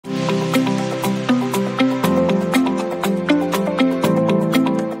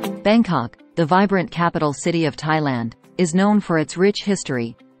Bangkok, the vibrant capital city of Thailand, is known for its rich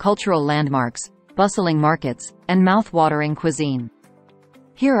history, cultural landmarks, bustling markets, and mouth-watering cuisine.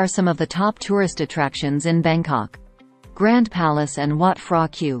 Here are some of the top tourist attractions in Bangkok. Grand Palace and Wat Phra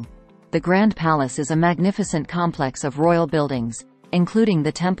Kaew. The Grand Palace is a magnificent complex of royal buildings, including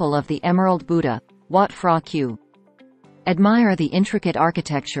the Temple of the Emerald Buddha, Wat Phra Kaew. Admire the intricate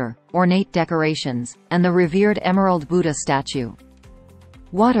architecture, ornate decorations, and the revered Emerald Buddha statue.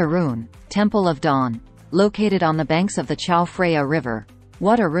 Wat Arun, Temple of Dawn. Located on the banks of the Chao Phraya River,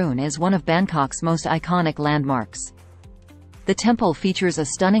 Wat Arun is one of Bangkok's most iconic landmarks. The temple features a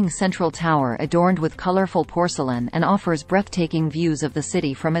stunning central tower adorned with colorful porcelain and offers breathtaking views of the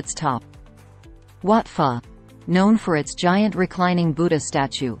city from its top. Wat Pho. Known for its giant reclining Buddha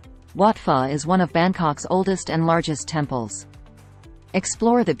statue, Wat Pho is one of Bangkok's oldest and largest temples.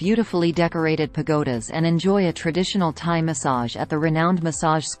 Explore the beautifully decorated pagodas and enjoy a traditional Thai massage at the renowned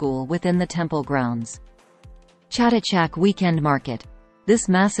massage school within the temple grounds. Chatuchak Weekend Market. This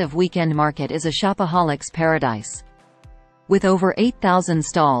massive weekend market is a shopaholic's paradise. With over 8,000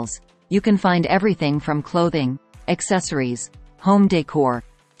 stalls, you can find everything from clothing, accessories, home decor,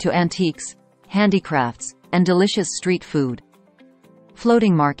 to antiques, handicrafts, and delicious street food.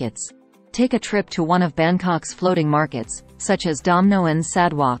 Floating markets. Take a trip to one of Bangkok's floating markets, such as Dam Noen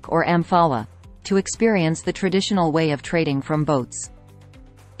Sadwak or Amphawa, to experience the traditional way of trading from boats.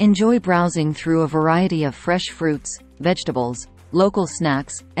 Enjoy browsing through a variety of fresh fruits, vegetables, local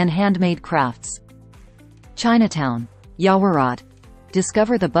snacks, and handmade crafts. Chinatown. Yaowarat.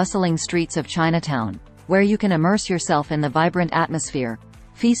 Discover the bustling streets of Chinatown, where you can immerse yourself in the vibrant atmosphere,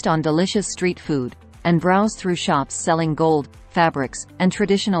 feast on delicious street food, and browse through shops selling gold, fabrics, and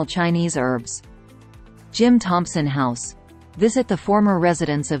traditional Chinese herbs. Jim Thompson House. Visit the former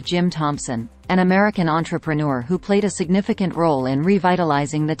residence of Jim Thompson, an American entrepreneur who played a significant role in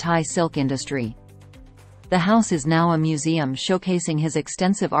revitalizing the Thai silk industry. The house is now a museum showcasing his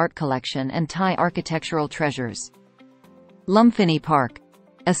extensive art collection and Thai architectural treasures. Lumphinie Park.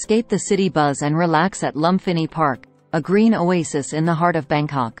 Escape the city buzz and relax at Lumphinie Park, a green oasis in the heart of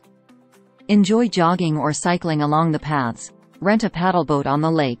Bangkok. Enjoy jogging or cycling along the paths, rent a paddleboat on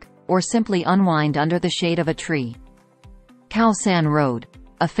the lake, or simply unwind under the shade of a tree. Khao San Road.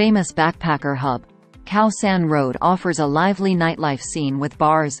 A famous backpacker hub, Khao San Road offers a lively nightlife scene with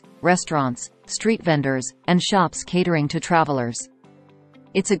bars, restaurants, street vendors, and shops catering to travelers.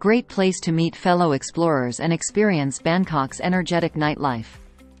 It's a great place to meet fellow explorers and experience Bangkok's energetic nightlife.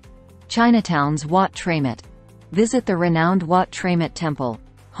 Chinatown's Wat Phra. Visit the renowned Wat Phra Temple,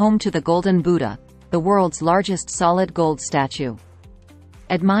 home to the Golden Buddha, the world's largest solid gold statue.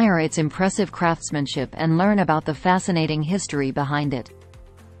 Admire its impressive craftsmanship and learn about the fascinating history behind it.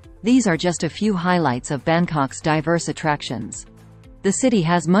 These are just a few highlights of Bangkok's diverse attractions. The city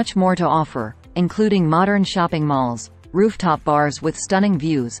has much more to offer, including modern shopping malls, rooftop bars with stunning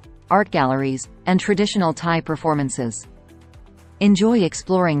views, art galleries, and traditional Thai performances. Enjoy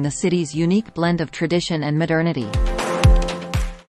exploring the city's unique blend of tradition and modernity.